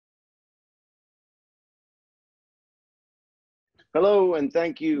Hello, and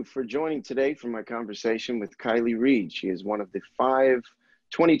thank you for joining today for my conversation with Kiley Reid. She is one of the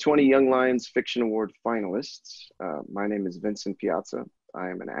 2020 Young Lions Fiction Award finalists. My name is Vincent Piazza. I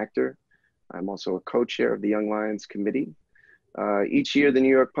am an actor. I'm also a co-chair of the Young Lions Committee. Each year, the New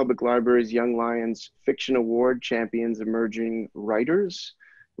York Public Library's Young Lions Fiction Award champions emerging writers,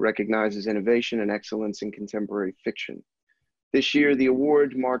 recognizes innovation and excellence in contemporary fiction. This year, the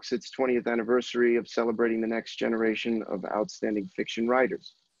award marks its 20th anniversary of celebrating the next generation of outstanding fiction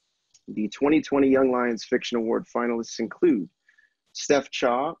writers. The 2020 Young Lions Fiction Award finalists include Steph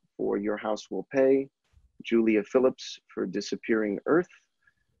Cha for Your House Will Pay, Julia Phillips for Disappearing Earth,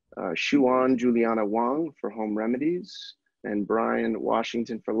 Shuan Juliana Wang for Home Remedies, and Brian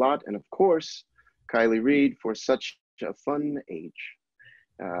Washington for Lot, and of course, Kiley Reid for Such a Fun Age.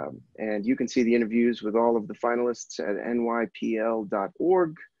 And you can see the interviews with all of the finalists at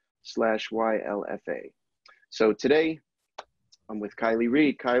nypl.org/YLFA. So today, I'm with Kiley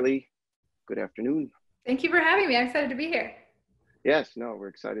Reid. Kiley, good afternoon. Thank you for having me. I'm excited to be here. Yes, no, we're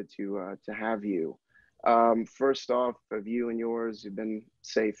excited to have you. First off, have you and yours, you've been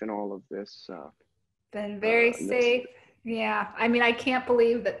safe in all of this? Been very safe. Yeah. I mean, I can't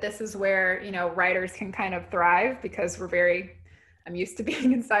believe that this is where, writers can kind of thrive because I'm used to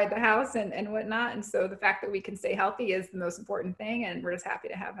being inside the house and whatnot. And so the fact that we can stay healthy is the most important thing. And we're just happy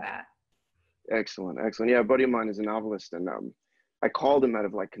to have that. Excellent. Excellent. Yeah. A buddy of mine is a novelist, and I called him out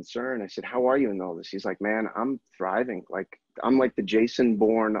of concern. I said, how are you in all this? He's like, man, I'm thriving. I'm like the Jason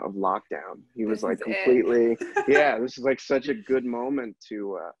Bourne of lockdown. He was completely, yeah, this is such a good moment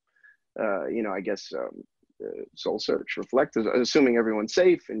to, I guess, soul search, reflect, assuming everyone's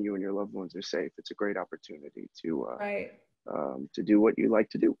safe and you and your loved ones are safe. It's a great opportunity to, to do what you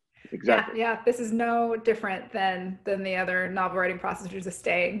like to do. Exactly. Yeah. This is no different than the other novel writing process, which is just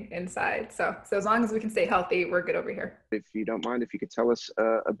staying inside. So as long as we can stay healthy, we're good over here. If you don't mind, if you could tell us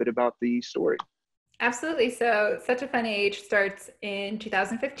a bit about the story. Absolutely. So Such a Fun Age starts in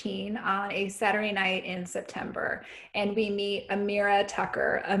 2015 on a Saturday night in September, and we meet Amira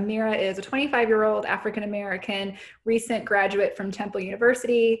Tucker. Amira is a 25-year-old African-American recent graduate from Temple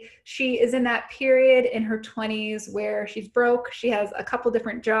University. She is in that period in her 20s where she's broke. She has a couple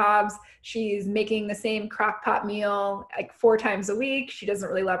different jobs. She's making the same crock pot meal 4 times a week. She doesn't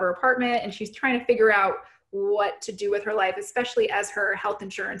really love her apartment, and she's trying to figure out what to do with her life, especially as her health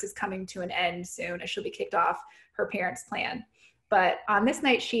insurance is coming to an end soon, as she'll be kicked off her parents' plan. But on this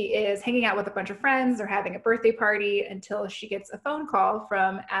night, she is hanging out with a bunch of friends. They're having a birthday party until she gets a phone call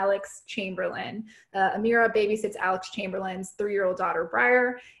from Alex Chamberlain. Amira babysits Alex Chamberlain's 3-year-old daughter,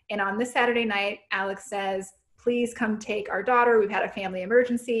 Briar. And on this Saturday night, Alex says, please come take our daughter. We've had a family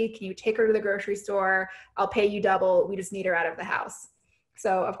emergency. Can you take her to the grocery store? I'll pay you double. We just need her out of the house.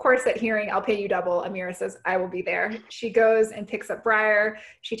 So of course, at hearing I'll pay you double, Amira says, I will be there. She goes and picks up Briar.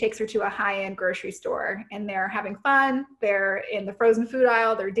 She takes her to a high-end grocery store, and they're having fun. They're in the frozen food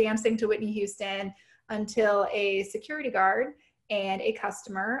aisle. They're dancing to Whitney Houston until a security guard and a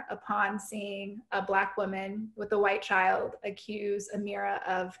customer, upon seeing a Black woman with a white child, accuse Amira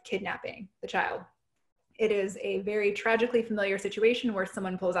of kidnapping the child. It is a very tragically familiar situation where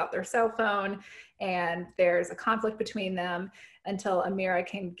someone pulls out their cell phone and there's a conflict between them until Amira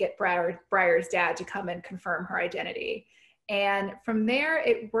can get Briar's dad to come and confirm her identity. And from there,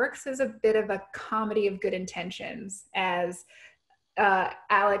 it works as a bit of a comedy of good intentions as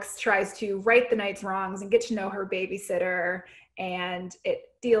Alex tries to right the night's wrongs and get to know her babysitter, and it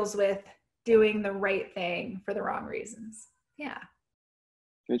deals with doing the right thing for the wrong reasons. Yeah.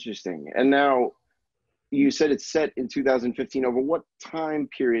 Interesting. And now, you said it's set in 2015. Over what time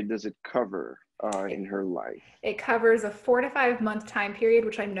period does it cover in her life? It covers a 4 to 5 month time period,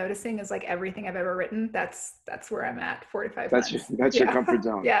 which I'm noticing is everything I've ever written. That's where I'm at, 4 to 5 months. That's your comfort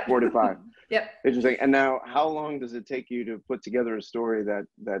zone. Yeah. 4 to 5. Yep. Interesting. And now, how long does it take you to put together a story that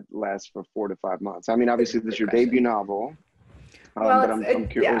lasts for 4 to 5 months? I mean, obviously, this is your debut novel, but I'm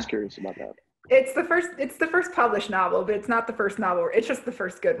always curious about that. It's the first published novel, but it's not the first novel. It's just the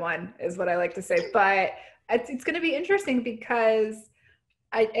first good one, is what I like to say. But it's going to be interesting because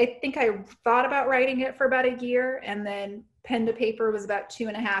I think I thought about writing it for about a year, and then pen to paper was about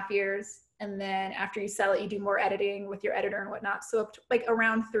 2.5 years. And then after you sell it, you do more editing with your editor and whatnot. So up to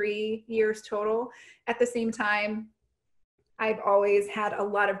around 3 years total. At the same time, I've always had a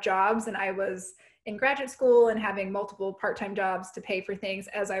lot of jobs, and I was in graduate school and having multiple part-time jobs to pay for things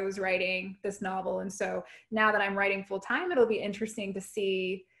as I was writing this novel. And so now that I'm writing full-time, it'll be interesting to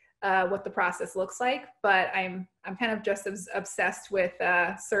see what the process looks like. But I'm kind of just as obsessed with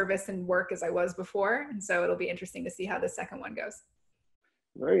service and work as I was before. And so it'll be interesting to see how the second one goes.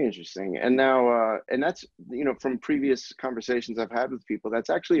 Very interesting. And now, and that's, you know, from previous conversations I've had with people, that's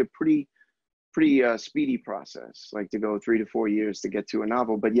actually a pretty speedy process, like to go 3 to 4 years to get to a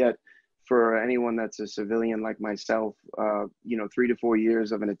novel. But yet, for anyone that's a civilian like myself, you know, 3 to 4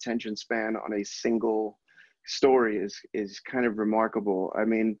 years of an attention span on a single story is kind of remarkable. I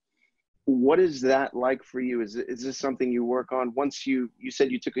mean, what is that like for you? Is this something you work on once you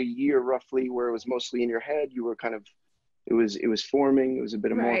said you took a year roughly where it was mostly in your head, you were kind of, it was forming, it was a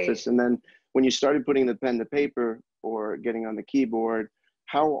bit Right. amorphous, and then when you started putting the pen to paper or getting on the keyboard,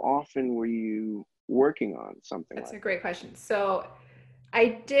 how often were you working on something That's like a great question. So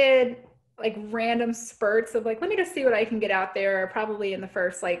I did like random spurts of like, let me just see what I can get out there, probably in the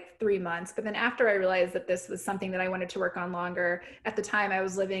first like 3 months. But then after I realized that this was something that I wanted to work on longer, at the time I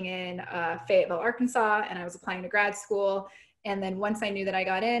was living in Fayetteville, Arkansas, and I was applying to grad school. And then once I knew that I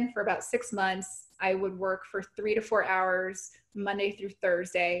got in for about 6 months, I would work for 3 to 4 hours Monday through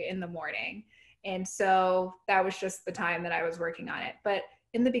Thursday in the morning. And so that was just the time that I was working on it. But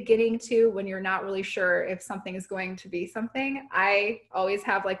in the beginning too, when you're not really sure if something is going to be something, I always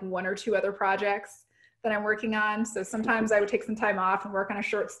have like one or two other projects that I'm working on. So sometimes I would take some time off and work on a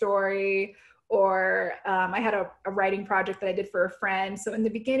short story, or I had a writing project that I did for a friend. So in the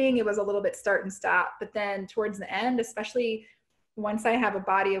beginning, it was a little bit start and stop, but then towards the end, especially once I have a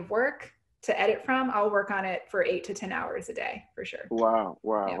body of work to edit from, I'll work on it for 8 to 10 hours a day for sure. Wow,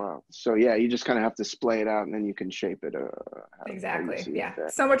 wow, Yeah. wow. So yeah, you just kind of have to splay it out and then you can shape it how you Exactly. see it Yeah. fit.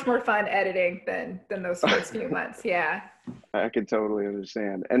 So much more fun editing than those first few months. Yeah. I can totally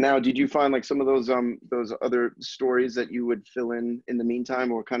understand. And now, did you find like some of those other stories that you would fill in the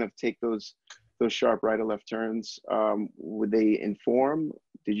meantime, or kind of take those sharp right or left turns? Would they inform?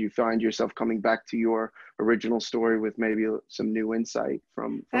 Did you find yourself coming back to your original story with maybe some new insight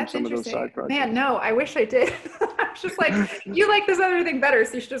from That's some of those interesting. side Man, projects? no, I wish I did. I was just like, you like this other thing better,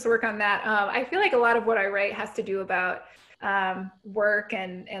 so you should just work on that. I feel like a lot of what I write has to do about work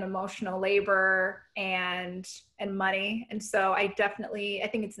and emotional labor and money. And so I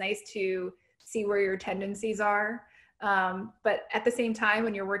think it's nice to see where your tendencies are. But at the same time,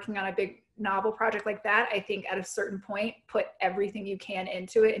 when you're working on a big novel project like that, I think at a certain point, put everything you can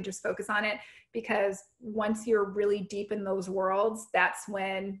into it and just focus on it, because once you're really deep in those worlds, that's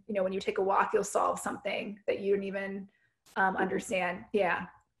when, you know, when you take a walk, you'll solve something that you don't even understand. Yeah.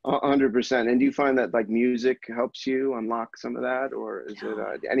 100%. And do you find that like music helps you unlock some of that, or is it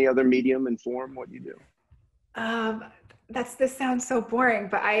No. any other medium inform what you do? Um, this sounds so boring,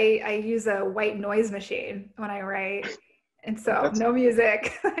 but I use a white noise machine when I write. And so That's no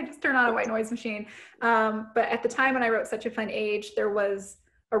music. I just turn on a white noise machine. But at the time when I wrote Such a Fun Age, there was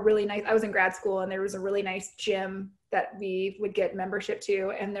a really nice, I was in grad school, and there was a really nice gym that we would get membership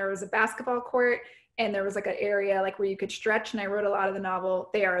to. And there was a basketball court, and there was like an area like where you could stretch. And I wrote a lot of the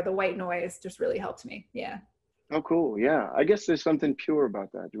novel there. The white noise just really helped me. Yeah. oh cool. Yeah. I guess there's something pure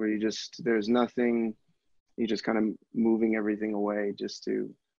about that where there's nothing, you're just kind of moving everything away just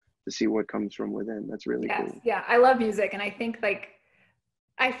to see what comes from within. That's really Yes. cool. Yeah. I love music. And I think like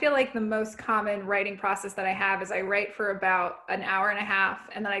I feel like the most common writing process that I have is I write for about an hour and a half,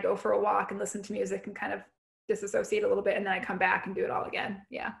 and then I go for a walk and listen to music and kind of disassociate a little bit, and then I come back and do it all again.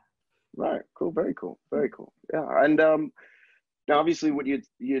 Yeah. Right. Cool. Very cool. Very cool. Yeah. And now obviously what you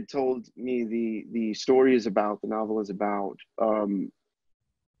had told me the story is about, the novel is about,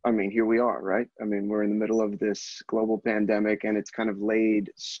 I mean, here we are, right? I mean, we're in the middle of this global pandemic and it's kind of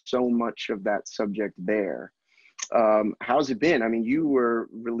laid so much of that subject bare. How's it been? I mean, you were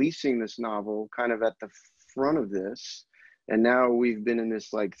releasing this novel kind of at the front of this, and now we've been in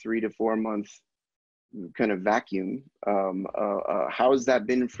this like 3 to 4 month kind of vacuum. How has that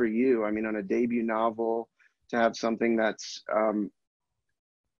been for you? I mean, on a debut novel, to have something that's,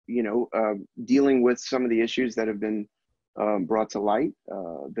 dealing with some of the issues that have been brought to light,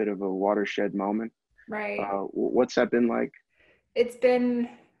 a bit of a watershed moment. Right. What's that been like? It's been,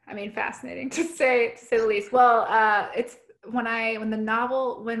 I mean, fascinating to say the least. Well, it's when my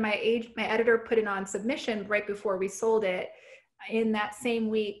editor put it on submission right before we sold it. In that same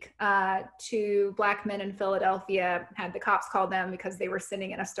week, two Black men in Philadelphia had the cops call them because they were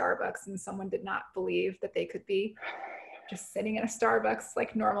sitting in a Starbucks, and someone did not believe that they could be just sitting in a Starbucks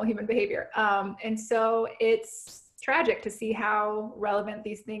like normal human behavior. And so it's tragic to see how relevant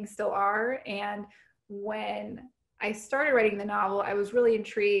these things still are. And when I started writing the novel, I was really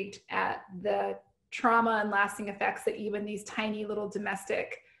intrigued at the trauma and lasting effects that even these tiny little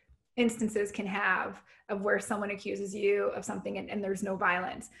domestic instances can have, of where someone accuses you of something and there's no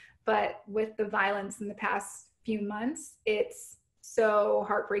violence. But with the violence in the past few months, it's so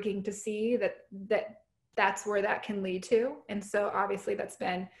heartbreaking to see that that's where that can lead to. And so obviously that's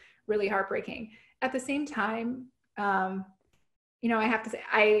been really heartbreaking. At the same time, you know, I have to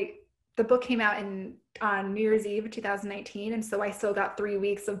say, the book came out on New Year's Eve of 2019. And so I still got 3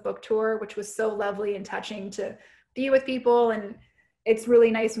 weeks of book tour, which was so lovely and touching to be with people. And it's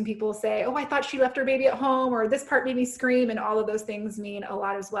really nice when people say, oh, I thought she left her baby at home, or this part made me scream. And all of those things mean a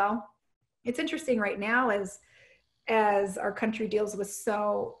lot as well. It's interesting right now as our country deals with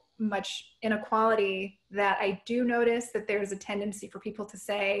so much inequality, that I do notice that there's a tendency for people to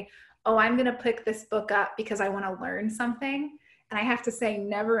say, oh, I'm going to pick this book up because I want to learn something. And I have to say,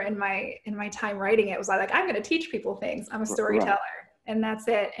 never in my time writing it was I like, I'm going to teach people things. I'm a storyteller, and that's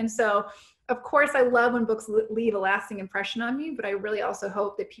it. And so, of course, I love when books leave a lasting impression on me, but I really also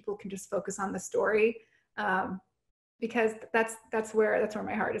hope that people can just focus on the story, because that's where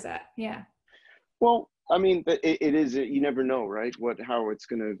my heart is at. Yeah. Well, I mean, but it is, you never know, right? How it's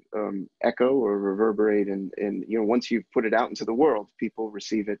going to echo or reverberate. And, you know, once you put it out into the world, people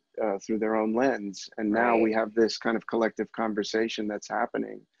receive it through their own lens. And now we have this kind of collective conversation that's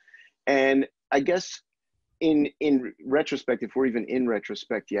happening. And I guess in retrospect, if we're even in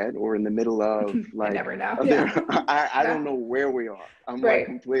retrospect yet, or in the middle of, like, I never know. I don't know where we are. I'm like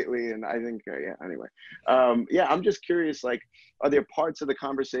completely, and I think, anyway. I'm just curious, like, are there parts of the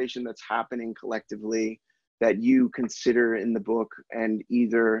conversation that's happening collectively that you consider in the book and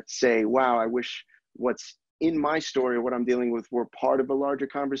either say, wow, I wish what's in my story, what I'm dealing with, were part of a larger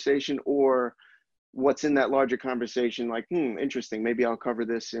conversation, or what's in that larger conversation, like, interesting, maybe I'll cover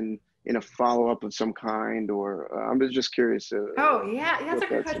this in a follow-up of some kind, or I'm just curious. That's a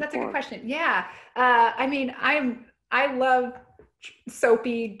good question. That's a good question. Yeah. I mean, I love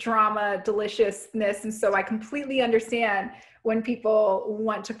soapy drama, deliciousness. And so I completely understand when people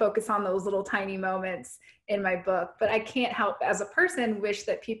want to focus on those little tiny moments in my book, but I can't help as a person wish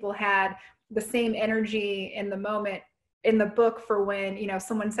that people had the same energy in the moment in the book for when, you know,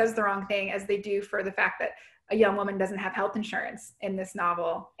 someone says the wrong thing, as they do for the fact that a young woman doesn't have health insurance in this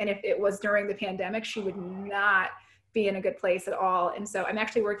novel. And if it was during the pandemic, she would not be in a good place at all. And so I'm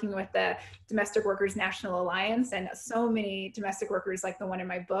actually working with the Domestic Workers National Alliance, and so many domestic workers like the one in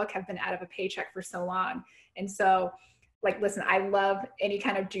my book have been out of a paycheck for so long. And so, like, listen, I love any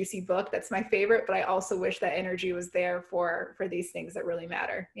kind of juicy book. That's my favorite, but I also wish that energy was there for these things that really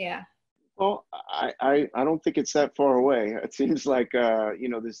matter. Yeah. Well, I don't think it's that far away. It seems like, you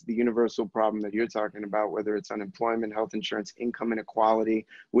know, the universal problem that you're talking about, whether it's unemployment, health insurance, income inequality,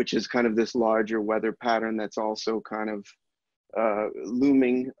 which is kind of this larger weather pattern that's also kind of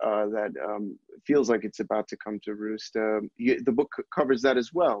looming, that feels like it's about to come to roost. The book covers that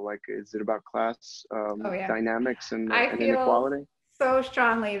as well. Like, is it about class dynamics and inequality? So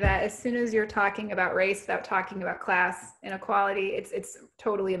strongly that as soon as you're talking about race without talking about class inequality, it's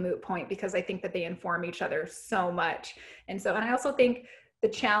totally a moot point, because I think that they inform each other so much. And I also think the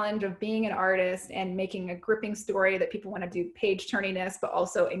challenge of being an artist and making a gripping story that people want to do page turniness, but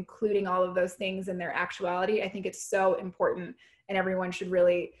also including all of those things in their actuality, I think it's so important, and every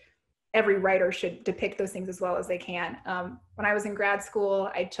writer should depict those things as well as they can. When I was in grad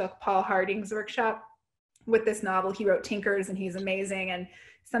school, I took Paul Harding's workshop with this novel. He wrote Tinkers, and he's amazing. And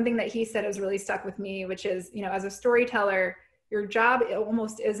something that he said has really stuck with me, which is, you know, as a storyteller, your job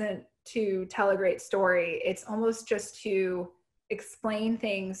almost isn't to tell a great story. It's almost just to explain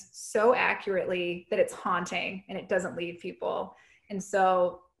things so accurately that it's haunting and it doesn't leave people. And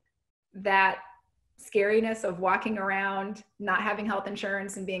so that scariness of walking around, not having health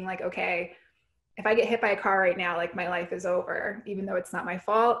insurance, and being like, okay, if I get hit by a car right now, like, my life is over, even though it's not my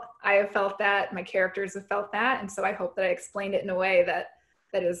fault. I have felt that, my characters have felt that. And so I hope that I explained it in a way that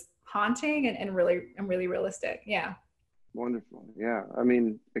is haunting and really realistic. Yeah. Wonderful. Yeah. I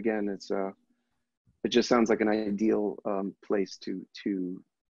mean, again, it just sounds like an ideal place to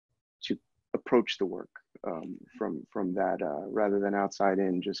approach the work from that, rather than outside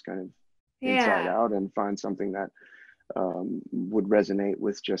in, just kind of inside out, and find something that would resonate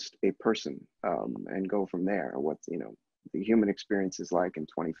with just a person, and go from there. What, you know, the human experience is like in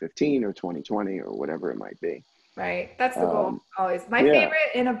 2015 or 2020 or whatever it might be. Right. That's the goal always. My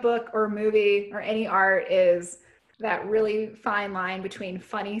favorite in a book or a movie or any art is that really fine line between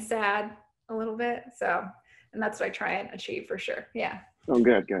funny, sad a little bit. So, and that's what I try and achieve for sure. Yeah. Oh,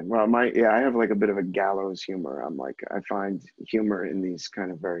 good. Well, I have like a bit of a gallows humor. I find humor in these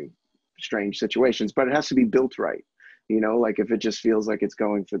kind of very strange situations, but it has to be built right. You know, like, if it just feels like it's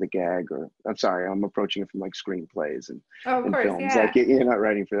going for the gag, or, I'm sorry, I'm approaching it from like screenplays and films. Yeah. Like, you're not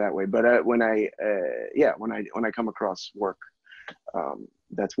writing for that way. But when I come across work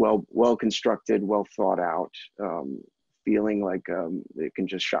that's well constructed, well thought out, feeling like it can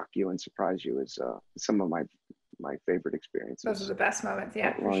just shock you and surprise you is some of my favorite experiences. Those are the best moments,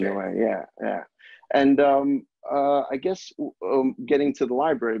 yeah, for along sure. the way. Yeah. And I guess getting to the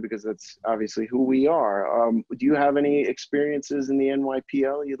library, because that's obviously who we are. Do you have any experiences in the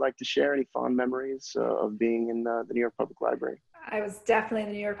NYPL you'd like to share? Any fond memories of being in the New York Public Library? I was definitely in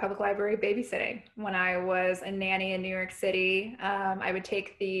the New York Public Library babysitting when I was a nanny in New York City. I would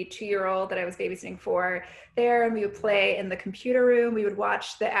take the 2-year-old that I was babysitting for there, and we would play in the computer room. We would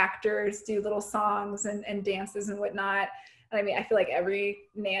watch the actors do little songs and dances and whatnot. And I mean, I feel like every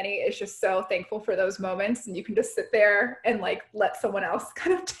nanny is just so thankful for those moments, and you can just sit there and like let someone else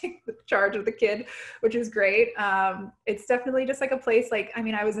kind of take the charge of the kid, which is great. It's definitely just like a place, like, I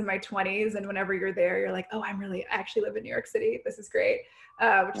mean, I was in my 20s, and whenever you're there, you're like, oh, I actually live in New York City. This is great,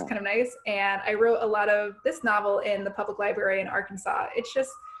 which is kind of nice. And I wrote a lot of this novel in the public library in Arkansas. It's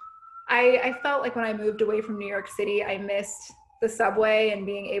just, I felt like when I moved away from New York City, I missed the subway and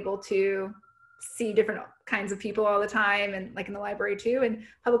being able to see different kinds of people all the time, and like in the library too. And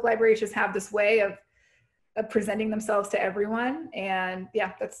public libraries just have this way of presenting themselves to everyone. And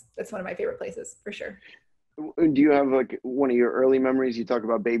yeah, that's one of my favorite places for sure. Do you have like one of your early memories? You talk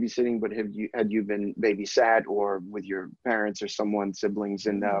about babysitting, but had you been babysat or with your parents or siblings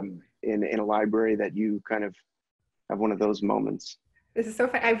in a library that you kind of have one of those moments? This is so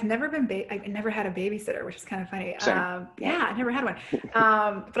funny. I've never had a babysitter, which is kind of funny. Yeah, I never had one.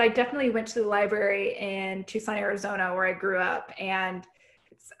 But I definitely went to the library in Tucson, Arizona, where I grew up. And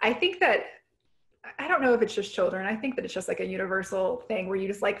I think that, I don't know if it's just children. I think that it's just like a universal thing where you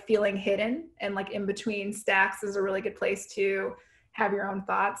just like feeling hidden, and like in between stacks is a really good place to have your own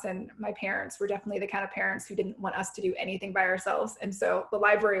thoughts. And my parents were definitely the kind of parents who didn't want us to do anything by ourselves. And so the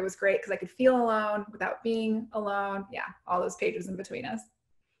library was great because I could feel alone without being alone. Yeah, all those pages in between us.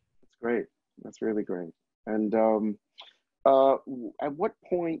 That's great. That's really great. And at what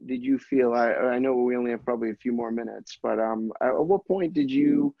point did you feel, I know we only have probably a few more minutes, but at what point did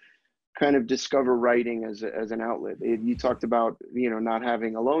you kind of discover writing as an outlet? You talked about, not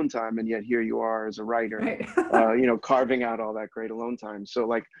having alone time, and yet here you are as a writer, right. Carving out all that great alone time. So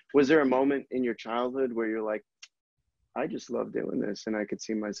like, was there a moment in your childhood where you're like, I just love doing this and I could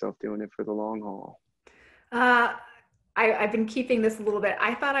see myself doing it for the long haul? I've been keeping this a little bit.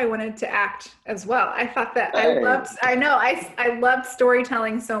 I thought I wanted to act as well. I thought that I loved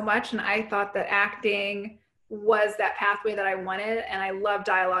storytelling so much, and I thought that acting was that pathway that I wanted. And I love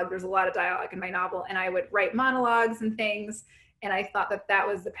dialogue. There's a lot of dialogue in my novel, and I would write monologues and things. And I thought that that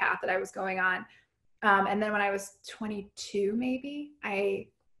was the path that I was going on. And then when I was 22, maybe, I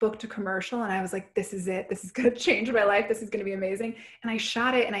booked a commercial and I was like, this is it. This is going to change my life. This is going to be amazing. And I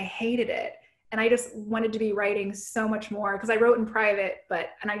shot it and I hated it. And I just wanted to be writing so much more because I wrote in private,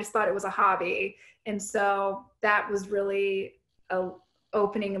 and I just thought it was a hobby. And so that was really a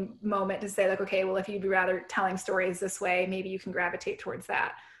opening moment to say like, okay, well, if you'd be rather telling stories this way, maybe you can gravitate towards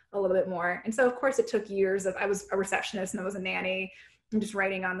that a little bit more. And so of course it took years I was a receptionist and I was a nanny and just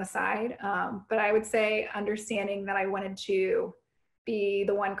writing on the side. But I would say understanding that I wanted to be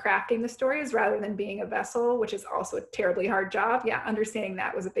the one crafting the stories rather than being a vessel, which is also a terribly hard job. Yeah. Understanding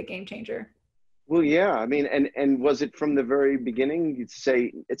that was a big game changer. Well, yeah, I mean, and was it from the very beginning, you'd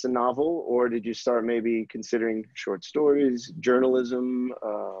say it's a novel, or did you start maybe considering short stories, journalism,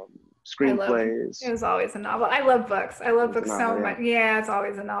 screenplays? It was always a novel. I love books. I love books so much. Yeah, it's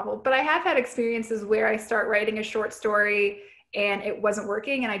always a novel. But I have had experiences where I start writing a short story and it wasn't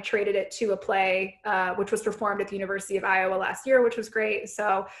working, and I traded it to a play, which was performed at the University of Iowa last year, which was great.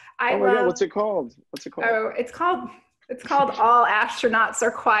 So God, what's it called? Oh, it's called All Astronauts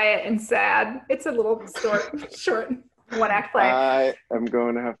Are Quiet and Sad. It's a little short one-act play. I am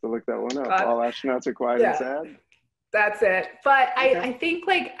going to have to look that one up. All Astronauts Are Quiet and Sad? That's it. But okay. I think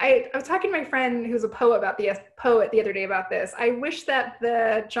like I was talking to my friend who's a poet the other day about this. I wish that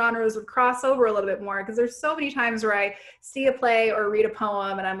the genres would cross over a little bit more, because there's so many times where I see a play or read a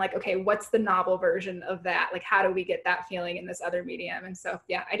poem and I'm like, okay, what's the novel version of that? Like, how do we get that feeling in this other medium? And so,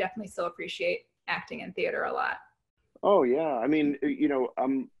 yeah, I definitely still appreciate acting and theater a lot. Oh yeah, I mean,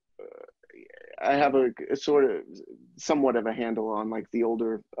 I have a sort of somewhat of a handle on like the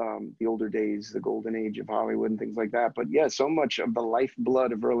older days, the golden age of Hollywood and things like that. But yeah, so much of the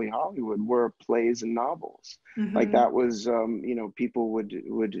lifeblood of early Hollywood were plays and novels. Mm-hmm. Like that was, people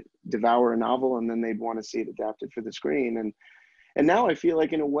would devour a novel and then they'd want to see it adapted for the screen. And now I feel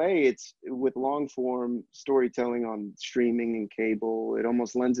like in a way it's with long form storytelling on streaming and cable, it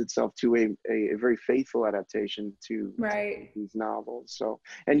almost lends itself to a very faithful adaptation to these novels. So,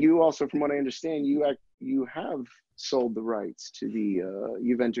 and you also, from what I understand, you have sold the rights to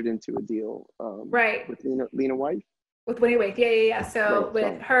you've entered into a deal with Lena Waithe. With Winnie Waith, yeah. So Right, with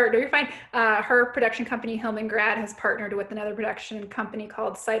sorry. her, no, you're fine. Her production company, Hillman Grad, has partnered with another production company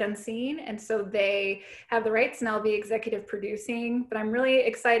called Sight Unseen, and so they have the rights, and I'll be executive producing. But I'm really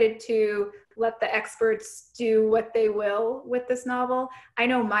excited to let the experts do what they will with this novel. I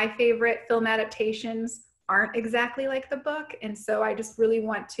know my favorite film adaptations aren't exactly like the book, and so I just really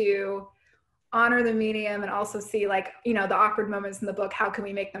want to honor the medium and also see, like, you know, the awkward moments in the book. How can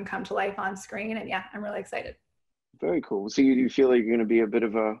we make them come to life on screen? And yeah, I'm really excited. Very cool. So you feel like you're going to be a bit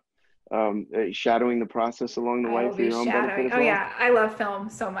of shadowing the process along the I way will for be your own benefit shadowing. as Oh well? yeah, I love film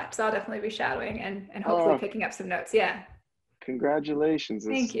so much. So I'll definitely be shadowing and hopefully Oh, picking up some notes. Yeah. congratulations.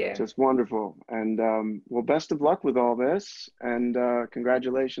 Thank It's you. just wonderful. And well, best of luck with all this. And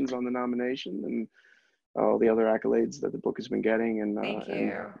congratulations on the nomination and all the other accolades that the book has been getting. Thank And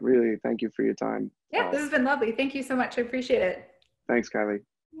you. really, thank you for your time. Yeah, this has been lovely. Thank you so much. I appreciate it. Thanks, Kylie.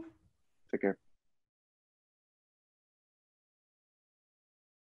 Take care.